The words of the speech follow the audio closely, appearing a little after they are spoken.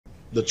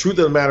the truth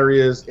of the matter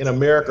is, in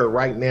America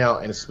right now,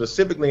 and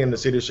specifically in the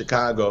city of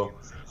Chicago,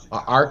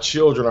 our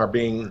children are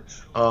being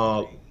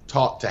uh,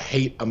 taught to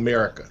hate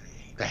America,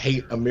 to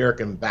hate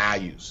American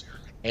values,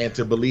 and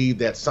to believe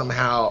that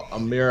somehow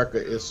America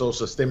is so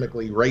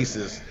systemically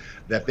racist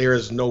that there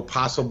is no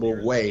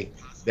possible way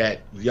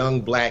that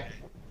young black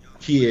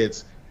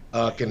kids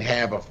can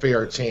have a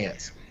fair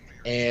chance.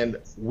 And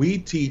we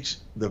teach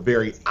the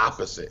very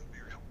opposite.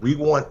 We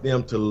want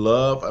them to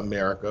love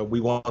America.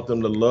 We want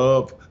them to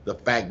love the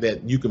fact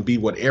that you can be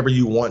whatever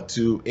you want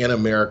to in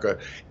America.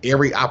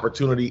 Every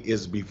opportunity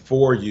is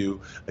before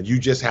you. You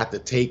just have to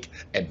take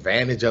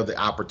advantage of the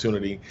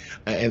opportunity.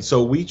 And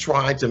so we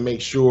try to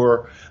make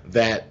sure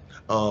that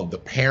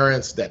the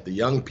parents, that the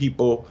young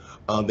people,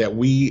 that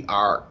we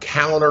are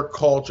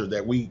counterculture,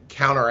 that we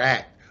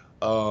counteract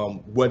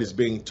what is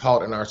being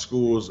taught in our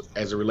schools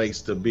as it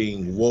relates to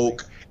being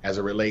woke, as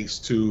it relates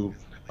to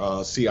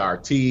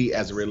CRT,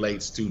 as it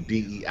relates to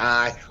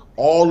DEI.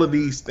 All of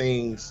these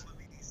things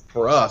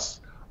for us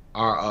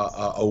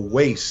are a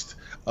waste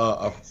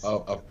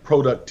of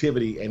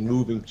productivity and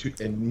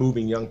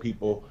moving young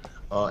people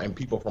and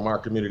people from our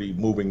community,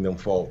 moving them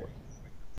forward.